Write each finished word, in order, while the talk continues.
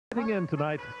Reporting in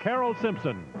tonight, Carol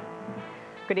Simpson.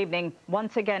 Good evening.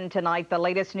 Once again tonight, the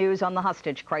latest news on the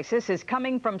hostage crisis is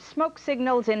coming from smoke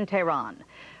signals in Tehran.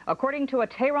 According to a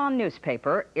Tehran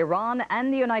newspaper, Iran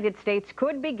and the United States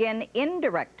could begin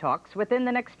indirect talks within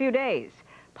the next few days,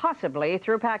 possibly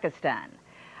through Pakistan.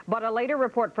 But a later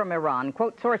report from Iran,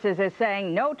 quote sources as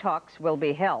saying no talks will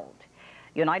be held.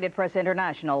 United Press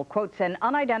International quotes an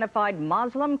unidentified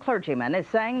Muslim clergyman as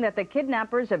saying that the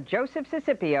kidnappers of Joseph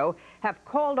Cicippio have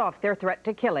called off their threat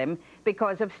to kill him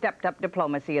because of stepped-up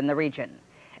diplomacy in the region.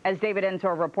 As David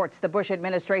Ensor reports, the Bush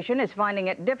administration is finding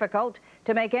it difficult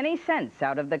to make any sense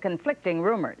out of the conflicting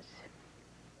rumors.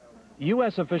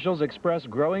 U.S. officials express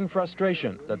growing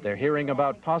frustration that they're hearing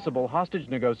about possible hostage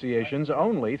negotiations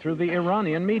only through the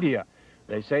Iranian media.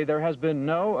 They say there has been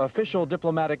no official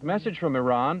diplomatic message from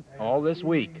Iran all this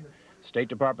week. State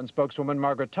Department spokeswoman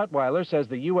Margaret Tutwiler says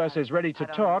the U.S. is ready to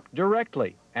talk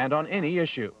directly and on any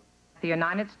issue. The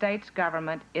United States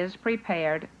government is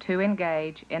prepared to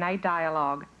engage in a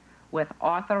dialogue with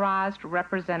authorized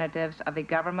representatives of the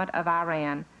government of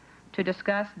Iran to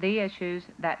discuss the issues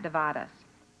that divide us.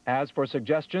 As for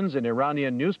suggestions in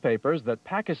Iranian newspapers that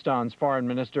Pakistan's Foreign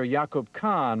Minister Yaqub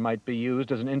Khan might be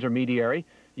used as an intermediary,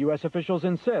 U.S. officials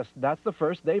insist that's the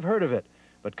first they've heard of it.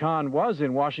 But Khan was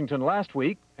in Washington last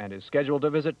week and is scheduled to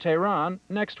visit Tehran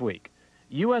next week.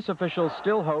 U.S. officials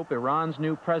still hope Iran's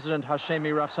new President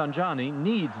Hashemi Rafsanjani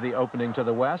needs the opening to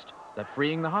the West that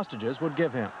freeing the hostages would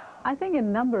give him. I think a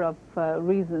number of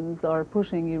reasons are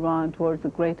pushing Iran towards a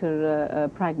greater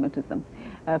pragmatism.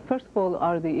 First of all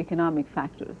are the economic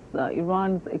factors.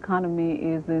 Iran's economy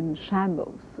is in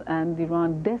shambles, and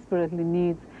Iran desperately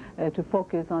needs to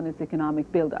focus on its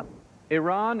economic buildup.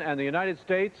 Iran and the United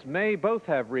States may both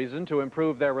have reason to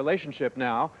improve their relationship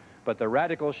now, but the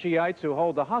radical Shiites who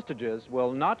hold the hostages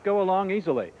will not go along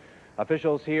easily.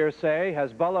 Officials here say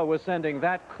Hezbollah was sending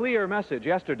that clear message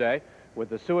yesterday with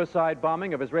the suicide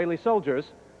bombing of Israeli soldiers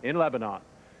in Lebanon.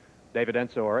 David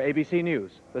Ensor, ABC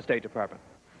News, the State Department.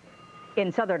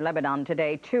 In southern Lebanon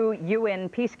today, 2 UN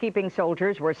peacekeeping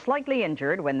soldiers were slightly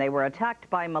injured when they were attacked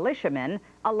by militiamen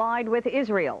allied with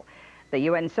Israel. The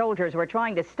UN soldiers were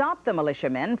trying to stop the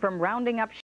militiamen from rounding up